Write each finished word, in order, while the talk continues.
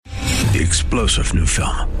The explosive new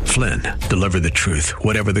film, Flynn, deliver the truth,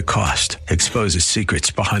 whatever the cost, exposes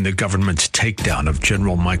secrets behind the government's takedown of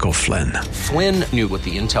General Michael Flynn. Flynn knew what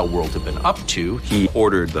the intel world had been up to. He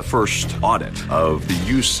ordered the first audit of the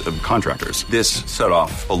use of contractors. This set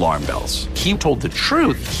off alarm bells. He told the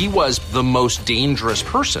truth. He was the most dangerous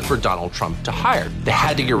person for Donald Trump to hire. They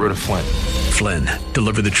had to get rid of Flynn. Flynn,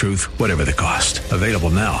 deliver the truth, whatever the cost. Available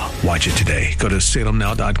now. Watch it today. Go to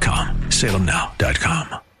salemnow.com.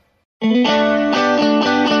 salemnow.com.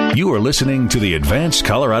 You are listening to the Advanced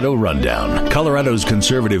Colorado Rundown, Colorado's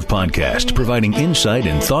conservative podcast, providing insight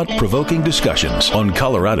and thought-provoking discussions on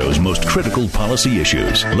Colorado's most critical policy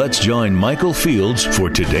issues. Let's join Michael Fields for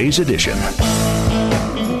today's edition.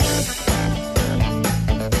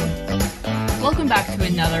 Welcome back to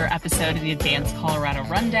another episode of the Advanced Colorado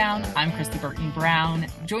Rundown. I'm Christy Burton Brown,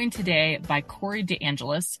 joined today by Corey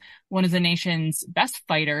DeAngelis, one of the nation's best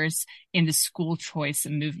fighters in the school choice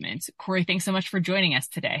movement. Corey, thanks so much for joining us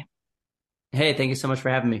today. Hey, thank you so much for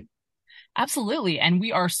having me. Absolutely. And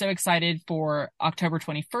we are so excited for October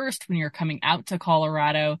 21st when you're coming out to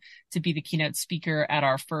Colorado to be the keynote speaker at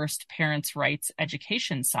our first Parents' Rights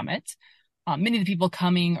Education Summit. Many of the people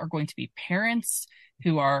coming are going to be parents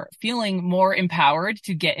who are feeling more empowered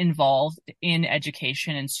to get involved in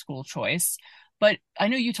education and school choice. But I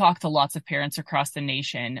know you talk to lots of parents across the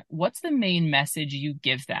nation. What's the main message you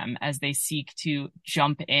give them as they seek to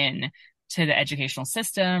jump in to the educational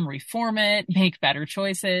system, reform it, make better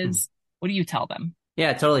choices? What do you tell them?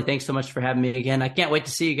 Yeah, totally. Thanks so much for having me again. I can't wait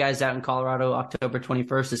to see you guys out in Colorado, October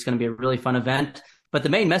 21st. It's going to be a really fun event. But the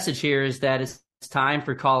main message here is that it's time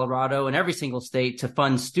for Colorado and every single state to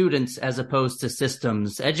fund students as opposed to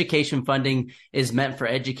systems. Education funding is meant for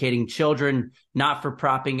educating children, not for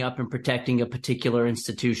propping up and protecting a particular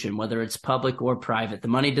institution, whether it's public or private. The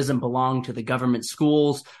money doesn't belong to the government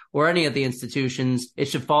schools or any of the institutions. It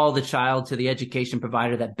should follow the child to the education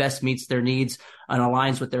provider that best meets their needs and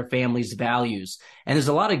aligns with their family's values. And there's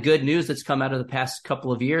a lot of good news that's come out of the past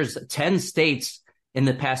couple of years. 10 states in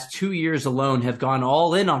the past 2 years alone have gone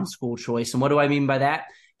all in on school choice. And what do I mean by that?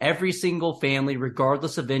 Every single family,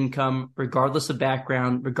 regardless of income, regardless of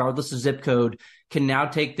background, regardless of zip code, can now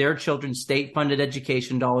take their children's state-funded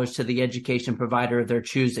education dollars to the education provider of their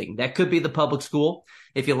choosing. That could be the public school.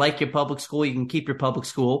 If you like your public school, you can keep your public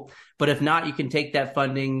school. But if not, you can take that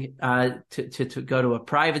funding to go to a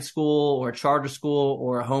private school or a charter school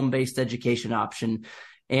or a home-based education option.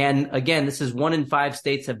 And again, this is 1 in 5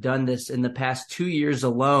 states have done this in the past 2 years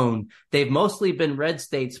alone. They've mostly been red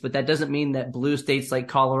states, but that doesn't mean that blue states like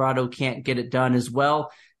Colorado can't get it done as well.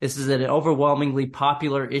 This is an overwhelmingly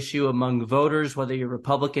popular issue among voters, whether you're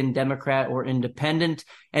Republican, Democrat, or independent.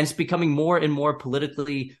 And it's becoming more and more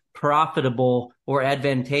politically profitable or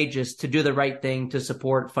advantageous to do the right thing to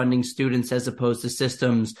support funding students as opposed to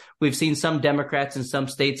systems. We've seen some Democrats in some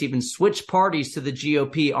states even switch parties to the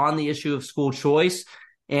GOP on the issue of school choice.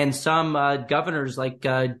 And some governors like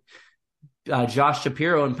Josh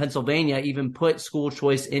Shapiro in Pennsylvania even put school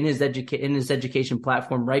choice in his education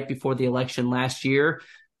platform right before the election last year.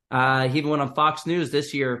 He even went on Fox News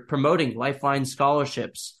this year promoting Lifeline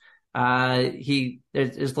scholarships. There's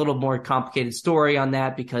a little more complicated story on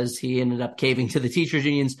that because he ended up caving to the teachers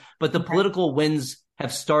unions. But the political winds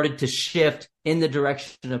have started to shift in the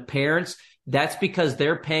direction of parents. That's because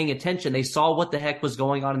they're paying attention. They saw what the heck was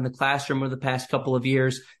going on in the classroom over the past couple of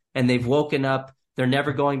years, and they've woken up. They're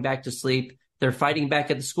never going back to sleep. They're fighting back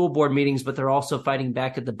at the school board meetings, but they're also fighting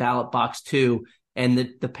back at the ballot box too. And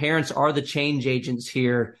the parents are the change agents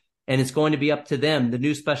here, and it's going to be up to them, the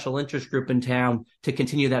new special interest group in town, to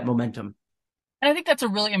continue that momentum. And I think that's a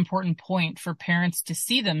really important point for parents to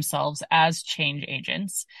see themselves as change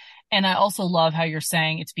agents. And I also love how you're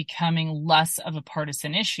saying it's becoming less of a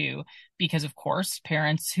partisan issue because, of course,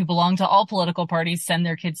 parents who belong to all political parties send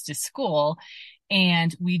their kids to school.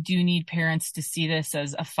 And we do need parents to see this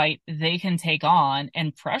as a fight they can take on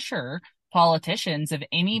and pressure politicians of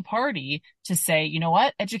any party to say, you know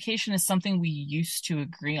what, education is something we used to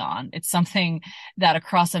agree on. It's something that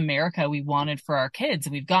across America we wanted for our kids.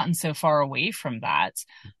 We've gotten so far away from that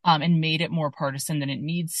and made it more partisan than it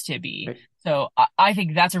needs to be. Right. So I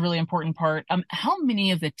think that's a really important part. How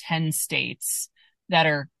many of the 10 states that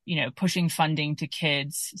are, pushing funding to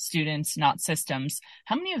kids, students, not systems,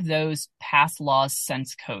 how many of those passed laws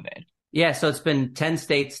since COVID? Yeah, so it's been 10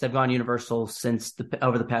 states that have gone universal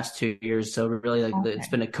over the past 2 years. So really, It's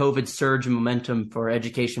been a COVID surge in momentum for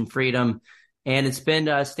education freedom. And it's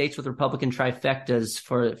been states with Republican trifectas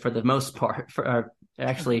for the most part. For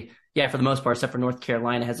the most part, except for North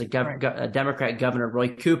Carolina, has a Democrat governor, Roy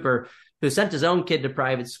Cooper, who sent his own kid to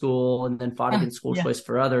private school and then fought against school choice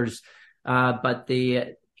for others. But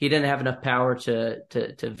he didn't have enough power to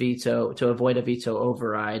avoid a veto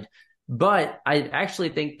override. But I actually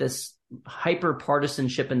think this hyper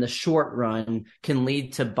partisanship in the short run can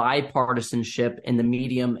lead to bipartisanship in the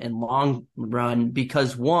medium and long run,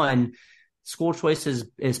 because one, school choice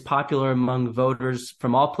is popular among voters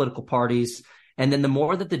from all political parties. And then the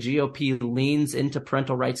more that the GOP leans into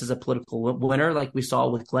parental rights as a political winner, like we saw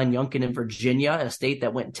with Glenn Youngkin in Virginia, a state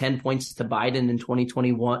that went 10 points to Biden in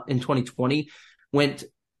 2020, went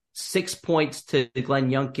 6 points to Glenn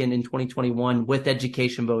Youngkin in 2021 with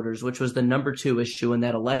education voters, which was the number 2 issue in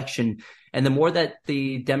that election. And the more that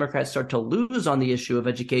the Democrats start to lose on the issue of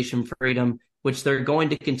education freedom, which they're going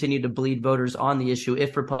to continue to bleed voters on the issue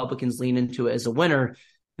if Republicans lean into it as a winner,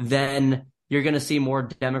 then you're going to see more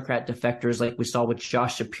Democrat defectors, like we saw with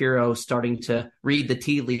Josh Shapiro starting to read the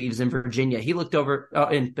tea leaves in Virginia. He looked over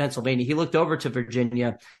in Pennsylvania. He looked over to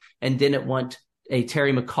Virginia and didn't want a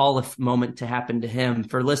Terry McAuliffe moment to happen to him.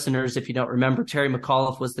 For listeners, if you don't remember, Terry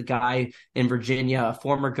McAuliffe was the guy in Virginia, a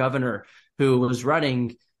former governor who was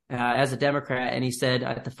running as a Democrat. And he said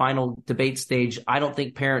at the final debate stage, I don't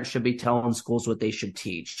think parents should be telling schools what they should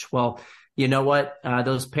teach. Well, you know what?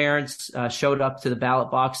 Those parents showed up to the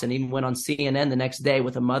ballot box and even went on CNN the next day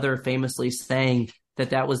with a mother famously saying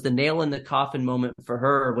that was the nail in the coffin moment for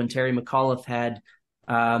her when Terry McAuliffe had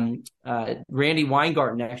Randy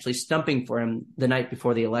Weingarten actually stumping for him the night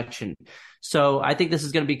before the election. So I think this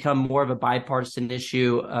is going to become more of a bipartisan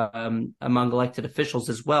issue among elected officials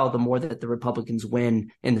as well, the more that the Republicans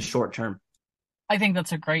win in the short term. I think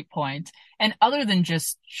that's a great point. And other than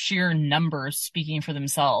just sheer numbers speaking for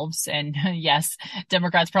themselves, and yes,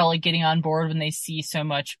 Democrats probably getting on board when they see so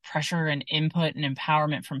much pressure and input and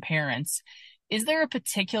empowerment from parents, is there a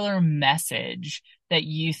particular message that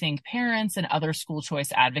you think parents and other school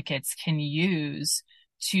choice advocates can use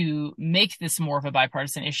to make this more of a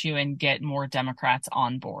bipartisan issue and get more Democrats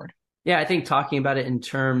on board? Yeah, I think talking about it in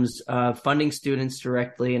terms of funding students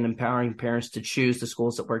directly and empowering parents to choose the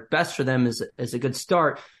schools that work best for them is a good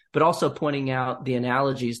start, but also pointing out the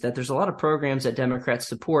analogies that there's a lot of programs that Democrats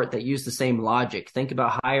support that use the same logic. Think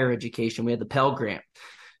about higher education. We have the Pell Grant.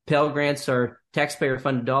 Pell Grants are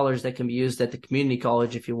taxpayer-funded dollars that can be used at the community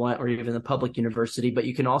college if you want, or even the public university, but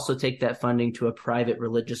you can also take that funding to a private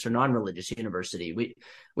religious or non-religious university.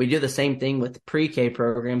 We do the same thing with pre-K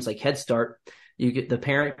programs like Head Start. The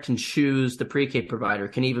parent can choose the pre-K provider,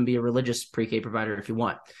 can even be a religious pre-K provider if you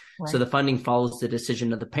want. Right. So the funding follows the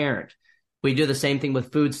decision of the parent. We do the same thing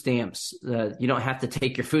with food stamps. You don't have to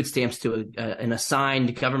take your food stamps to an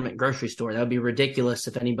assigned government grocery store. That would be ridiculous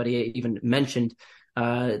if anybody even mentioned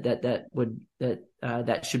that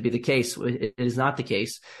should be the case. It is not the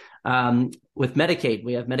case. With Medicaid,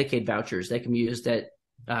 we have Medicaid vouchers that can be used at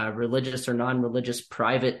religious or non-religious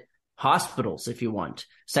private hospitals if you want.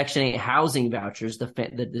 Section 8 housing vouchers,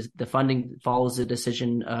 the funding follows the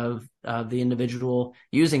decision of the individual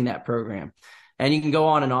using that program. And you can go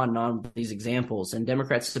on and on and on with these examples. And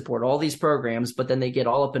Democrats support all these programs, but then they get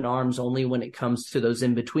all up in arms only when it comes to those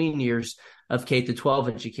in-between years of K through 12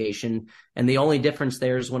 education. And the only difference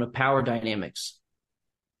there is one of power dynamics.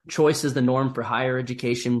 Choice is the norm for higher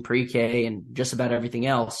education, pre-K, and just about everything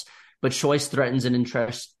else. But choice threatens an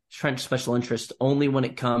entrenched special interest only when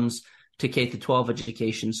it comes to K through 12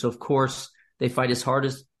 education. So, of course, they fight as hard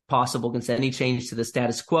as possible against any change to the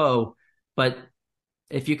status quo. But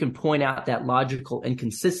if you can point out that logical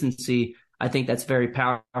inconsistency, I think that's a very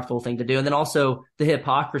powerful thing to do. And then also the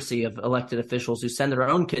hypocrisy of elected officials who send their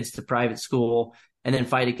own kids to private school and then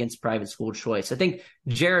fight against private school choice. I think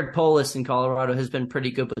Jared Polis in Colorado has been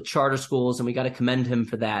pretty good with charter schools, and we got to commend him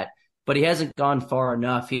for that. But he hasn't gone far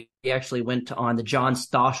enough. He actually went on the John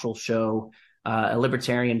Stossel show, a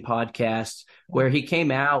libertarian podcast, where he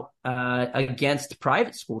came out against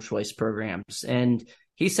private school choice programs. And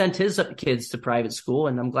he sent his kids to private school,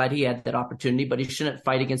 and I'm glad he had that opportunity, but he shouldn't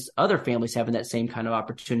fight against other families having that same kind of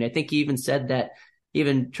opportunity. I think he even said that,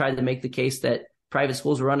 even tried to make the case that private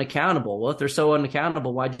schools were unaccountable. Well, if they're so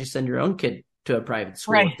unaccountable, why'd you send your own kid to a private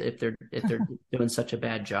school right. if they're doing such a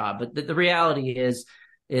bad job? But the reality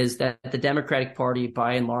is that the Democratic Party,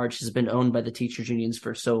 by and large, has been owned by the teachers unions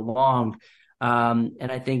for so long.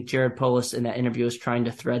 And I think Jared Polis in that interview is trying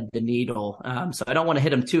to thread the needle. So I don't want to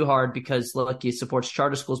hit him too hard because, look, he supports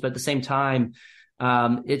charter schools, but at the same time,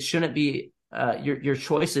 it shouldn't be your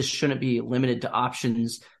choices shouldn't be limited to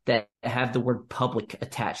options that have the word public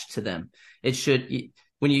attached to them. It should,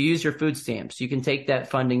 when you use your food stamps, you can take that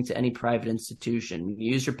funding to any private institution. When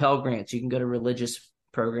you use your Pell Grants, you can go to religious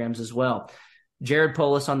programs as well. Jared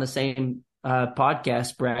Polis on the same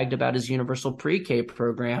podcast bragged about his universal pre-K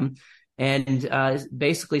program and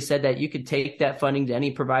basically said that you could take that funding to any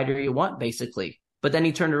provider you want, basically. But then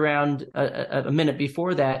he turned around a minute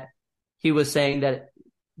before that. He was saying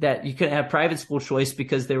that you couldn't have private school choice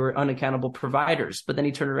because they were unaccountable providers. But then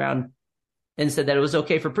he turned around and said that it was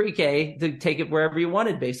okay for pre-K to take it wherever you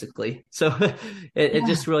wanted, basically. So it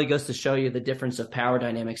just really goes to show you the difference of power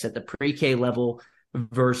dynamics at the pre-K level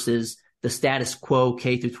versus the status quo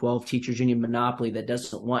K through 12 teachers union monopoly that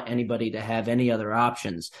doesn't want anybody to have any other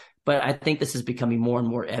options. But I think this is becoming more and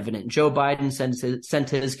more evident. Joe Biden sent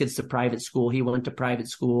his kids to private school. He went to private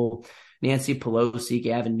school. Nancy Pelosi,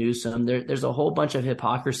 Gavin Newsom. There's a whole bunch of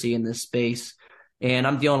hypocrisy in this space. And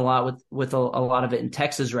I'm dealing a lot with a lot of it in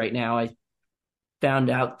Texas right now. I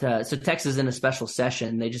found out, so Texas is in a special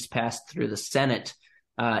session. They just passed through the Senate,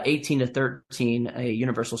 18-13, a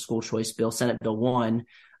universal school choice bill, Senate Bill 1,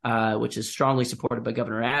 which is strongly supported by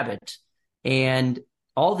Governor Abbott. And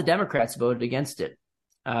all the Democrats voted against it,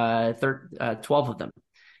 12 of them.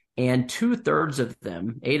 And 2/3 of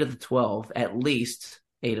them, 8 of the 12, at least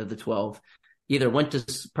 8 of the 12, either went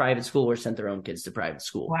to private school or sent their own kids to private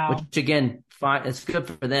school. Wow. Which, again, fine, it's good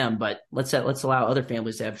for them, but let's allow other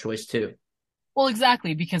families to have choice too. Well,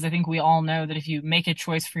 exactly, because I think we all know that if you make a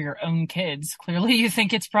choice for your own kids, clearly you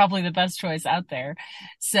think it's probably the best choice out there.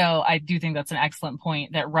 So I do think that's an excellent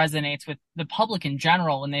point that resonates with the public in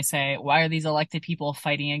general when they say, why are these elected people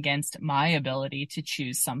fighting against my ability to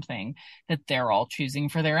choose something that they're all choosing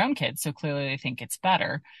for their own kids? So clearly they think it's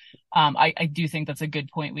better. I do think that's a good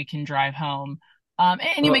point we can drive home.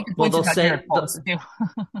 And you make good points about Jared Polis too.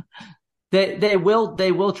 They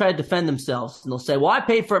will try to defend themselves, and they'll say, well, I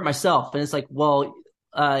paid for it myself. And it's like, well,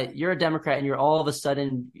 you're a Democrat and you're all of a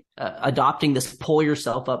sudden adopting this pull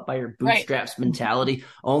yourself up by your bootstraps mentality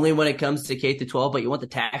only when it comes to K through 12, but you want the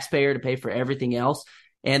taxpayer to pay for everything else.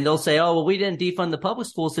 And they'll say, oh, well, we didn't defund the public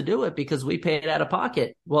schools to do it because we paid out of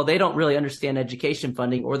pocket. Well, they don't really understand education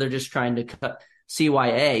funding, or they're just trying to cut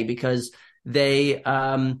CYA because they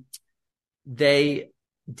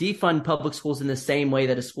defund public schools in the same way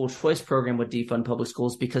that a school choice program would defund public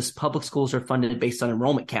schools, because public schools are funded based on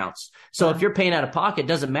enrollment counts. So if you're paying out of pocket, it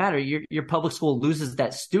doesn't matter. Your public school loses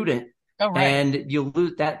that student, and you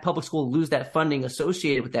lose that public school, lose that funding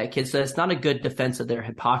associated with that kid. So it's not a good defense of their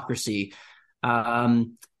hypocrisy.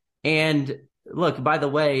 And look, by the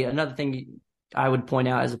way, another thing I would point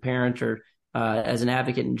out as a parent or as an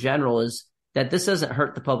advocate in general is that this doesn't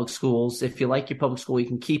hurt the public schools. If you like your public school, you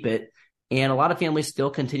can keep it. And a lot of families still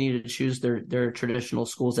continue to choose their traditional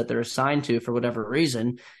schools that they're assigned to for whatever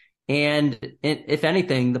reason. And if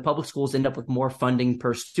anything, the public schools end up with more funding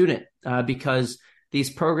per student because these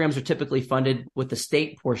programs are typically funded with the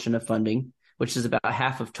state portion of funding, which is about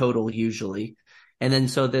half of total usually. And then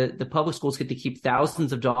so the public schools get to keep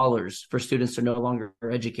thousands of dollars for students they're no longer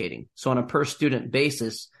educating. So on a per student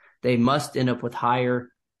basis, they must end up with higher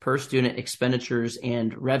per student expenditures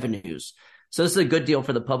and revenues. So this is a good deal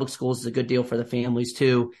for the public schools. It's a good deal for the families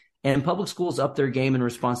too. And public schools up their game in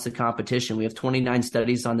response to competition. We have 29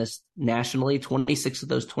 studies on this nationally. 26 of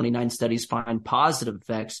those 29 studies find positive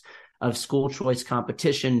effects of school choice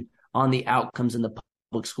competition on the outcomes in the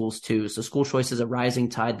public schools too. So school choice is a rising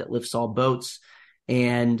tide that lifts all boats.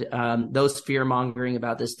 And those fear-mongering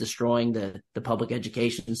about this destroying the public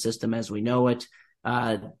education system as we know it,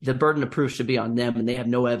 the burden of proof should be on them, and they have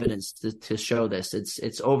no evidence to show this.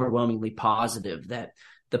 It's overwhelmingly positive that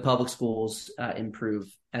the public schools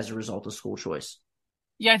improve as a result of school choice.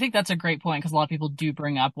 Yeah, I think that's a great point because a lot of people do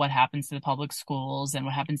bring up what happens to the public schools and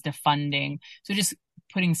what happens to funding. So just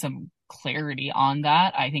putting some clarity on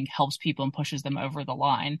that, I think helps people and pushes them over the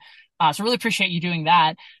line. So really appreciate you doing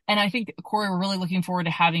that. And I think, Corey, we're really looking forward to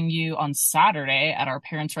having you on Saturday at our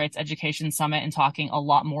Parents' Rights Education Summit and talking a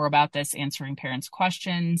lot more about this, answering parents'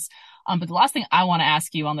 questions. But the last thing I want to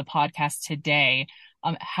ask you on the podcast today,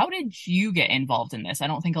 how did you get involved in this? I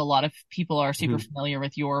don't think a lot of people are super familiar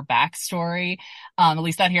with your backstory, at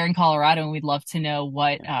least out here in Colorado, and we'd love to know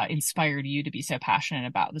what inspired you to be so passionate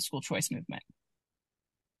about the school choice movement.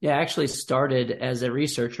 Yeah, I actually started as a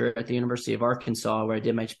researcher at the University of Arkansas, where I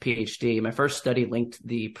did my PhD. My first study linked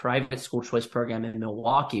the private school choice program in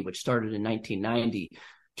Milwaukee, which started in 1990,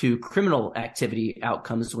 to criminal activity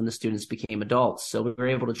outcomes when the students became adults. So we were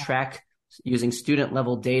able to track using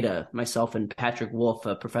student-level data, myself and Patrick Wolf,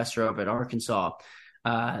 a professor over at Arkansas,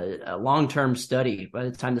 a long-term study. By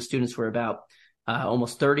the time the students were about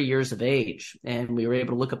almost 30 years of age, and we were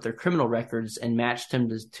able to look up their criminal records and matched them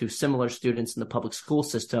to similar students in the public school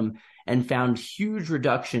system and found huge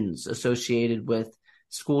reductions associated with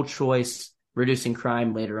school choice, reducing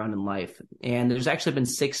crime later on in life. And there's actually been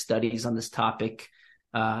 6 studies on this topic.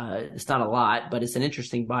 It's not a lot, but it's an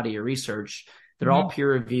interesting body of research. They're all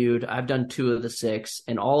peer reviewed. I've done 2 of the 6,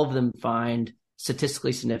 and all of them find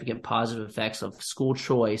statistically significant positive effects of school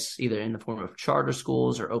choice, either in the form of charter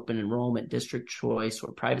schools or open enrollment, district choice,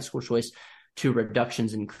 or private school choice, to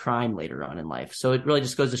reductions in crime later on in life. So it really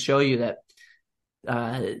just goes to show you that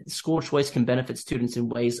school choice can benefit students in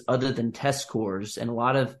ways other than test scores. And a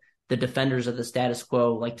lot of the defenders of the status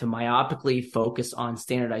quo like to myopically focus on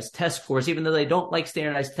standardized test scores. Even though they don't like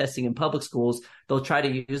standardized testing in public schools, they'll try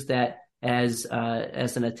to use that as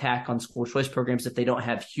an attack on school choice programs if they don't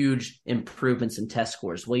have huge improvements in test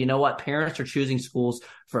scores. Well, you know what? Parents are choosing schools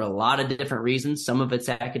for a lot of different reasons. Some of it's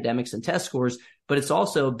academics and test scores, but it's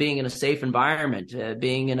also being in a safe environment,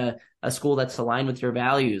 being in a school that's aligned with your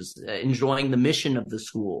values, enjoying the mission of the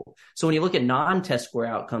school. So when you look at non-test score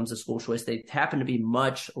outcomes of school choice, they happen to be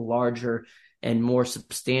much larger and more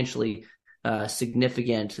substantially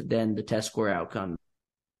significant than the test score outcome.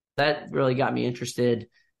 That really got me interested.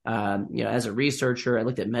 As a researcher, I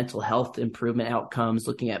looked at mental health improvement outcomes,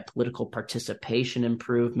 looking at political participation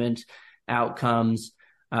improvement outcomes.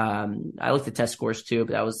 I looked at test scores too,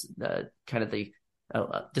 but that was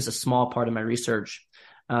just a small part of my research.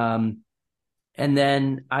 And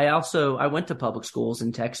then I went to public schools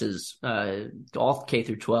in Texas, all K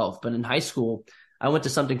through 12, but in high school, I went to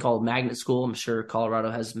something called magnet school. I'm sure Colorado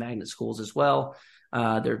has magnet schools as well.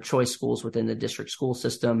 They're choice schools within the district school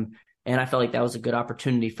system. And I felt like that was a good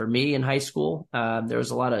opportunity for me in high school. There was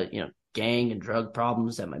a lot of, gang and drug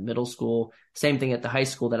problems at my middle school. Same thing at the high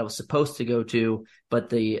school that I was supposed to go to, but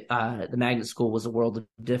the magnet school was a world of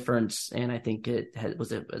difference. And I think it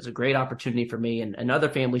was a great opportunity for me, and other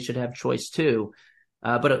families should have choice too.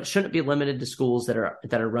 But it shouldn't be limited to schools that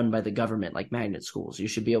are run by the government, like magnet schools. You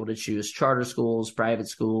should be able to choose charter schools, private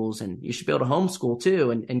schools, and you should be able to homeschool too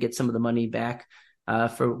and get some of the money back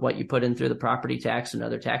for what you put in through the property tax and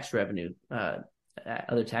other tax revenue,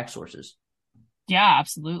 other tax sources. Yeah,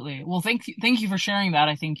 absolutely. Well, thank you for sharing that.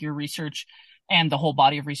 I think your research and the whole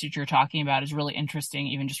body of research you're talking about is really interesting,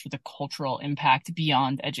 even just for the cultural impact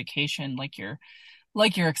beyond education, like you're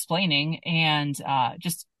explaining. And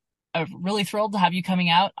just really thrilled to have you coming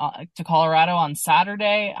out to Colorado on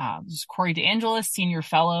Saturday. This is Corey DeAngelis, Senior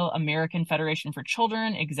Fellow, American Federation for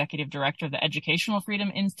Children, Executive Director of the Educational Freedom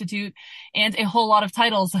Institute, and a whole lot of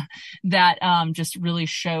titles that just really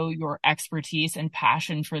show your expertise and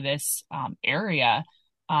passion for this area.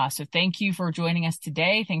 So thank you for joining us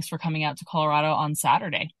today. Thanks for coming out to Colorado on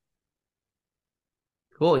Saturday.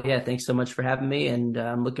 Cool. Yeah, thanks so much for having me. And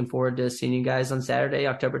I'm looking forward to seeing you guys on Saturday,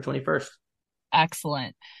 October 21st.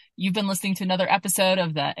 Excellent. You've been listening to another episode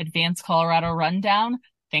of the Advanced Colorado Rundown.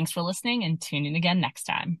 Thanks for listening, and tune in again next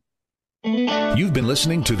time. You've been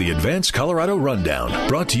listening to the Advanced Colorado Rundown,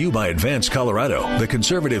 brought to you by Advanced Colorado, the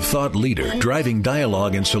conservative thought leader, driving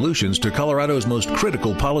dialogue and solutions to Colorado's most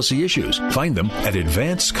critical policy issues. Find them at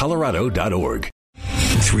advancedcolorado.org.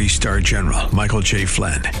 3-star General Michael J.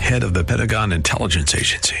 Flynn, head of the Pentagon Intelligence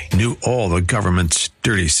Agency, knew all the government's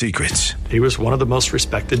dirty secrets. He was one of the most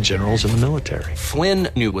respected generals in the military. Flynn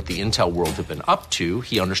knew what the intel world had been up to.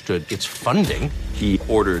 He understood its funding. He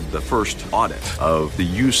ordered the first audit of the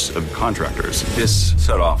use of contractors. This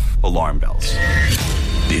set off alarm bells.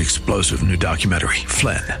 The explosive new documentary,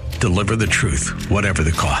 Flynn, Deliver the Truth, Whatever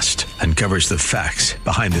the Cost, uncovers the facts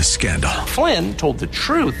behind this scandal. Flynn told the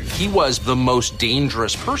truth. He was the most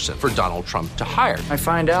dangerous person for Donald Trump to hire. I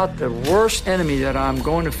find out the worst enemy that I'm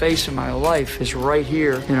going to face in my life is right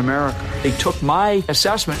here in America. They took my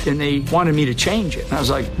assessment and they wanted me to change it. And I was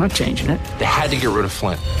like, I'm not changing it. They had to get rid of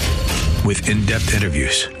Flynn. With in-depth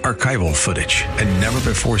interviews, archival footage, and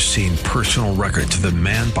never-before-seen personal records of the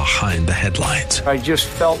man behind the headlines. I just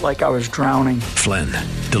felt like I was drowning. Flynn,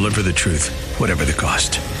 Deliver the Truth, Whatever the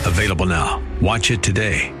Cost. Available now. Watch it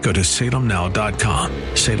today. Go to salemnow.com.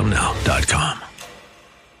 salemnow.com.